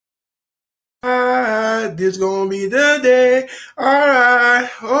this gonna be the day. Alright,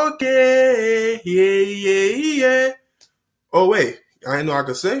 okay, yeah. Oh wait, I ain't know I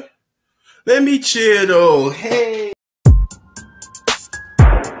could say. Let me chill though. Hey.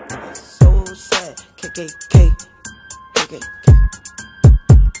 So sad, KKK.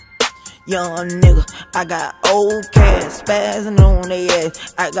 Young nigga, I got old cash, spazzing on they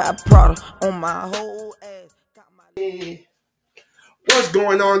ass. I got Prada on my whole ass. Got my What's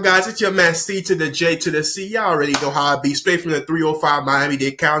going on, guys? It's your man C to the J to the C. Y'all already know how I be. Straight from the 305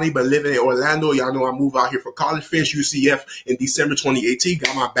 Miami-Dade County, but living in Orlando. Y'all know I moved out here for college. Finished UCF in December 2018.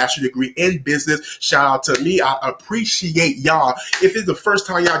 Got my bachelor degree in business. Shout out to me. I appreciate y'all. If it's the first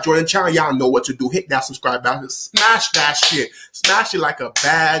time y'all join the channel, y'all know what to do. Hit that subscribe button. Smash that shit. Smash it like a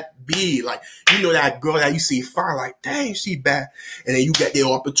bad bee. Like, you know that girl that you see fine, like, dang, she bad. And then you get the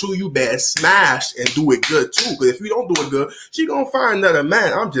opportunity, you better smash and do it good too. Because if you don't do it good, she gonna find another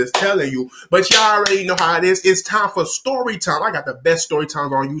man. I'm just telling you. But y'all already know how it is. It's time for story time. I got the best story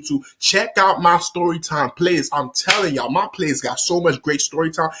times on YouTube. Check out my story time plays. I'm telling y'all, my plays got so much great story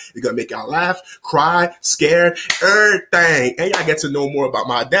time. It's gonna make y'all laugh, cry, scared, everything. And y'all get to know more about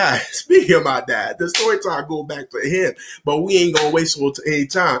my dad. Speaking of my dad, the story time go back to him. But we ain't gonna waste any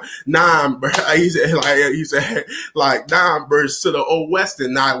time. Nah, bro. He said, nah, birds to the old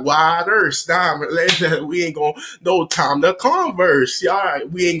western, not wide earth. Nah, we ain't gonna no time to converse. All right,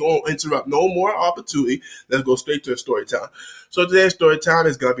 we ain't gonna interrupt no more opportunity. Let's go straight to the story time. So today's story time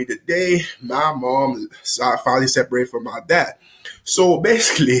is gonna be the day my mom finally separated from my dad. So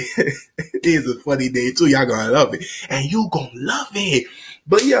basically, it is a funny day too. Y'all gonna love it, and you gonna love it.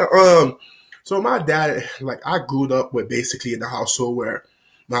 But yeah, so my dad, like, I grew up with basically in the household where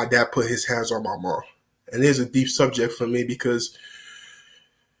my dad put his hands on my mom. And it's a deep subject for me because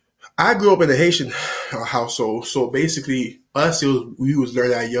I grew up in a Haitian household. So basically, we was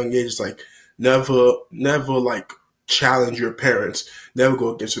learning at a young age, like, never like challenge your parents, never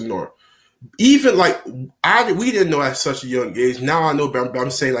go against the norm. Even like we didn't know at such a young age. Now I know, but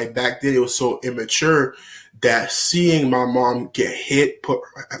I'm saying, like, back then it was so immature that seeing my mom get hit,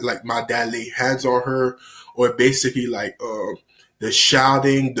 like my dad lay hands on her, or basically like the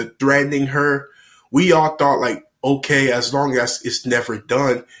shouting, the threatening her, we all thought, like, okay, as long as it's never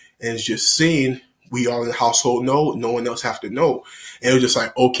done and it's just seen, we all in the household know, no one else have to know. And it was just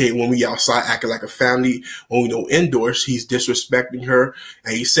like, okay, when we outside acting like a family, when we know indoors, he's disrespecting her,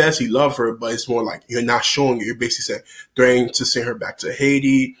 and he says he loves her, but it's more like you're not showing it. You're basically saying, threatening to send her back to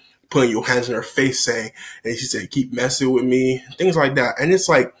Haiti, putting your hands in her face, saying, and she said, keep messing with me, things like that. And it's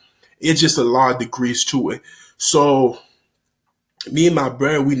like, it's just a lot of degrees to it. So me and my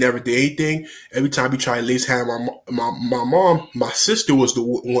brother, we never did anything. Every time we tried to lay his hand on my mom, my sister was the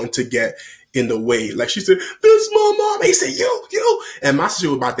one to get in the way. Like, she said, this my mom. He said, you. And my sister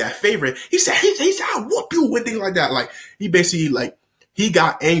was about that favorite. He said, I'll whoop you with things like that. Like, he basically, like, he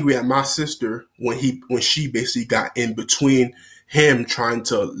got angry at my sister when she basically got in between him trying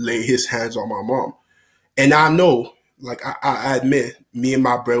to lay his hands on my mom. And I know, like, I admit, me and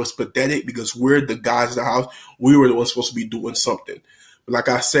my brother was pathetic because we're the guys in the house. We were the ones supposed to be doing something. But like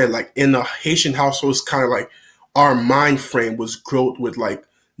I said, like, in the Haitian household, it's kind of like our mind frame was growth with, like,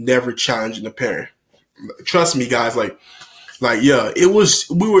 never challenging the parent. Trust me, guys, like, yeah,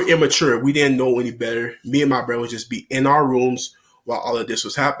 we were immature. We didn't know any better. Me and my brother would just be in our rooms while all of this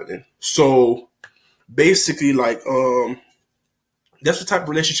was happening. So basically, like, that's the type of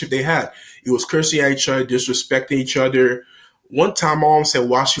relationship they had. It was cursing at each other, disrespecting each other. One time, mom said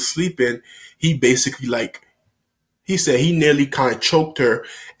while she was sleeping, he basically, like, he said he nearly kind of choked her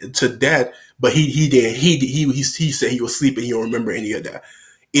to death, but he didn't. He said he was sleeping. He don't remember any of that.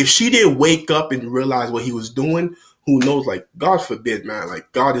 If she didn't wake up and realize what he was doing, who knows? Like, God forbid, man.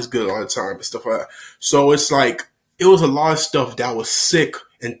 Like, God is good all the time and stuff like that. So it's like, it was a lot of stuff that was sick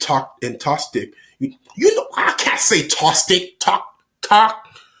and toxic. You know, I can't say toxic.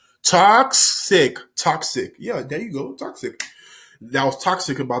 Toxic. Yeah, there you go. Toxic. That was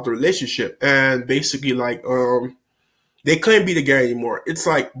toxic about the relationship. And basically, like, they couldn't be together anymore. It's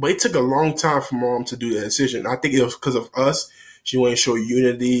like, but it took a long time for mom to do that decision. I think it was because of us. She wanted to show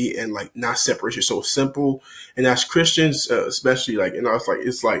unity and, like, not separation. So simple. And as Christians, especially, like, you know,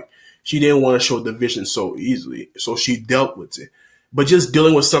 it's like she didn't want to show division so easily. So she dealt with it. But just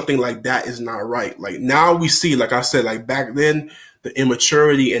dealing with something like that is not right. Like, now we see, like I said, like, back then, the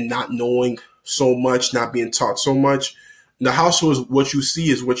immaturity and not knowing so much, not being taught so much. In the household, is what you see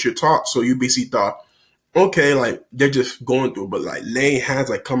is what you're taught. So you basically thought, okay, like, they're just going through, but, like, laying hands,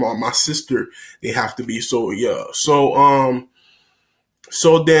 like, come on, my sister, they have to be. So yeah.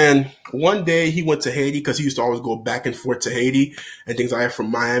 So then one day he went to Haiti because he used to always go back and forth to Haiti and things like that,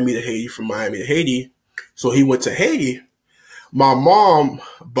 from Miami to Haiti, from Miami to Haiti. So he went to Haiti. My mom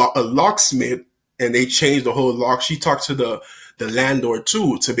bought a locksmith and they changed the whole lock. She talked to the landlord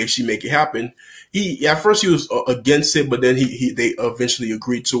too to basically make it happen. At first he was against it, but then they eventually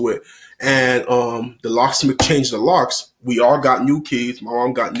agreed to it. And the locksmith changed the locks. We all got new keys. My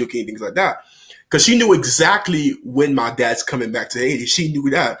mom got new keys, things like that. Because she knew exactly when my dad's coming back to Haiti. She knew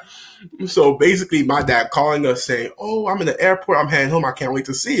that. So basically, my dad calling us saying, "Oh, I'm in the airport. I'm heading home. I can't wait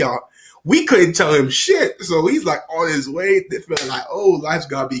to see y'all." We couldn't tell him shit. So he's like on his way. They feeling like, "Oh, life's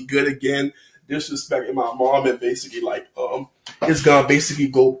gotta be good again." Disrespecting my mom and basically like, it's gonna basically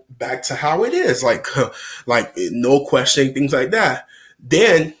go back to how it is. Like no questioning, things like that.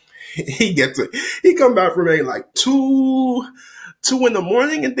 Then he come back from a like 2 in the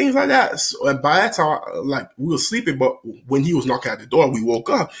morning and things like that. So, and by that time, like we were sleeping, but when he was knocking at the door, we woke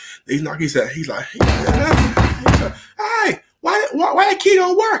up. He's like, "Hey, why that key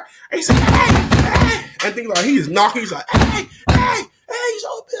don't work?" And he said, "Hey," and things like he's knocking. He's like, "Hey, he's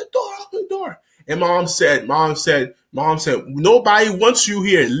open the door." And mom said, "Nobody wants you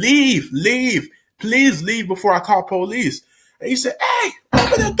here. Leave, please leave before I call police." And he said, "Hey,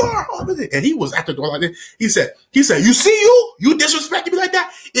 open the door, open it." And he was at the door like this. He said, "You see you disrespecting me like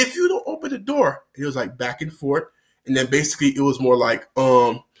that? If you don't open the door," it was like back and forth. And then basically it was more like,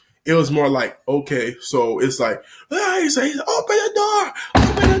 okay, so it's like, he said, open the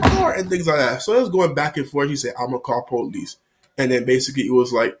door, and things like that. So it was going back and forth. He said, "I'm gonna call police." And then basically it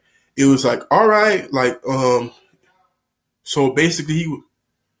was like, all right, like, so basically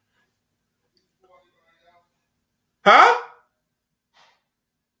huh?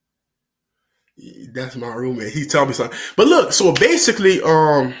 That's my roommate. He told me something. But look, so basically,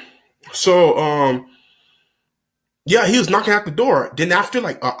 yeah, he was knocking at the door. Then after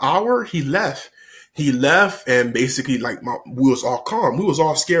like an hour, he left. He left, and basically, like, we was all calm. We was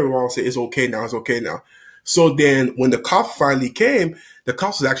all scared. We all said, "It's okay now. It's okay now." So then, when the cops finally came, the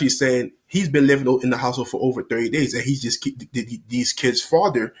cops was actually saying he's been living in the household for over 30 days, and he's just these kids'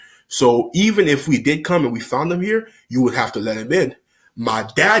 father. So even if we did come and we found him here, you would have to let him in. My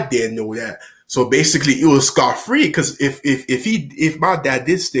dad didn't know that. So basically, it was scot-free because if my dad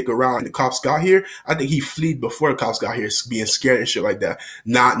did stick around and the cops got here, I think he fled before the cops got here, being scared and shit like that.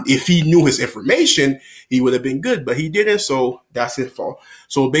 Not if he knew his information, he would have been good, but he didn't. So that's his fault.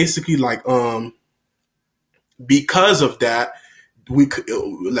 So basically, like because of that,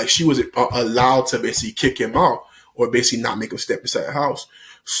 she was allowed to basically kick him out or basically not make him step inside the house.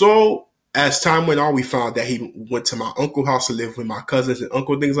 So as time went on, we found that he went to my uncle's house to live with my cousins and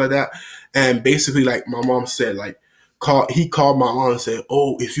uncle, things like that. And basically, like my mom said, like he called my mom and said,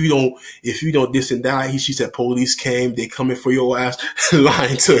 "Oh, if you don't this and that," she said, "Police came, they coming for your ass,"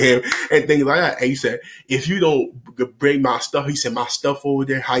 lying to him and things like that. And he said, "If you don't bring my stuff," he said, "my stuff over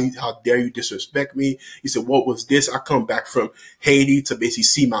there, how dare you disrespect me?" He said, "What was this? I come back from Haiti to basically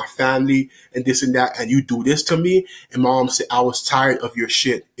see my family and this and that, and you do this to me?" And my mom said, "I was tired of your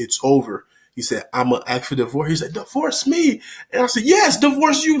shit. It's over." He said, "I'm going to ask for divorce." He said, "Divorce me?" And I said, "Yes,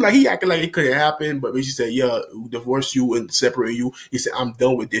 divorce you." Like, he acted like it couldn't happen. But she said, "Yeah, divorce you and separate you." He said, "I'm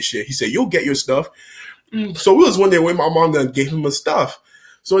done with this shit." He said, "You'll get your stuff." So we was wondering when my mom done gave him his stuff.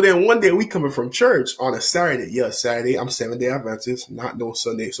 So then one day we coming from church on a Saturday. Yeah, Saturday. I'm 7-day Adventist, not no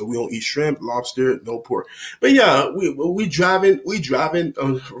Sunday. So we don't eat shrimp, lobster, no pork. But yeah, we driving from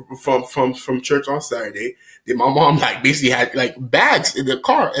church on Saturday. Then my mom like basically had like bags in the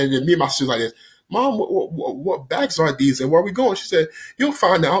car, and then me and my sister like this. "Mom, what bags are these, and where are we going?" She said, "You'll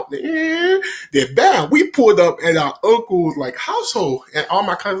find out." Then bam, we pulled up at our uncle's like household, and all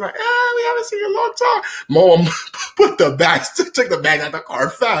my cousins like, "We haven't seen you in a long time." Mom put the bags, took the bag out of the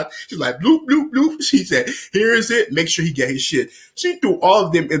car fast. She's like, "Bloop, bloop, bloop." She said, "Here is it. Make sure he get his shit." She threw all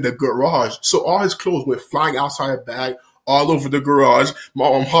of them in the garage, so all his clothes went flying outside the bag, all over the garage.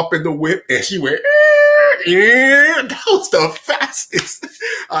 Mom hopped in the whip, and she went, yeah, that was the fastest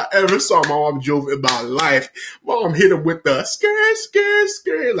I ever saw my mom drove in my life. Mom hit him with the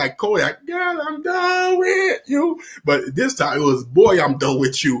scare, like Kodak, "Girl, I'm done with you." But this time it was, "Boy, I'm done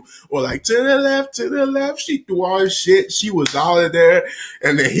with you." Or like, to the left. She threw all his shit. She was out of there.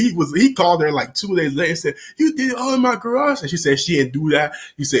 And then he called her like 2 days later and said, "You did it all in my garage." And she said she didn't do that.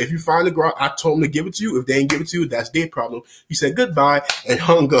 He said, "If you find the garage, I told them to give it to you. If they ain't give it to you, that's their problem." He said goodbye and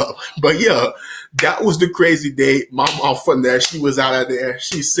hung up. But yeah, that was the crazy day. My mom from there, she was out of there.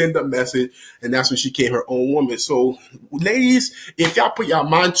 She sent a message, and that's when she became her own woman. So, ladies, if y'all put your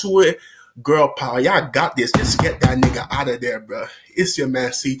mind to it, girl power, y'all got this. Just get that nigga out of there, bro. It's your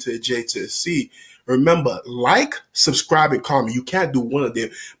man C to the J to the C. Remember, like, subscribe, and comment. You can't do one of them,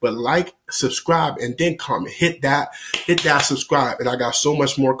 but like, subscribe, and then comment. Hit that subscribe. And I got so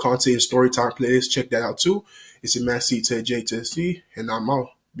much more content in Storytime playlist. Check that out too. It's your man C.J.C, and I'm out.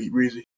 Be breezy.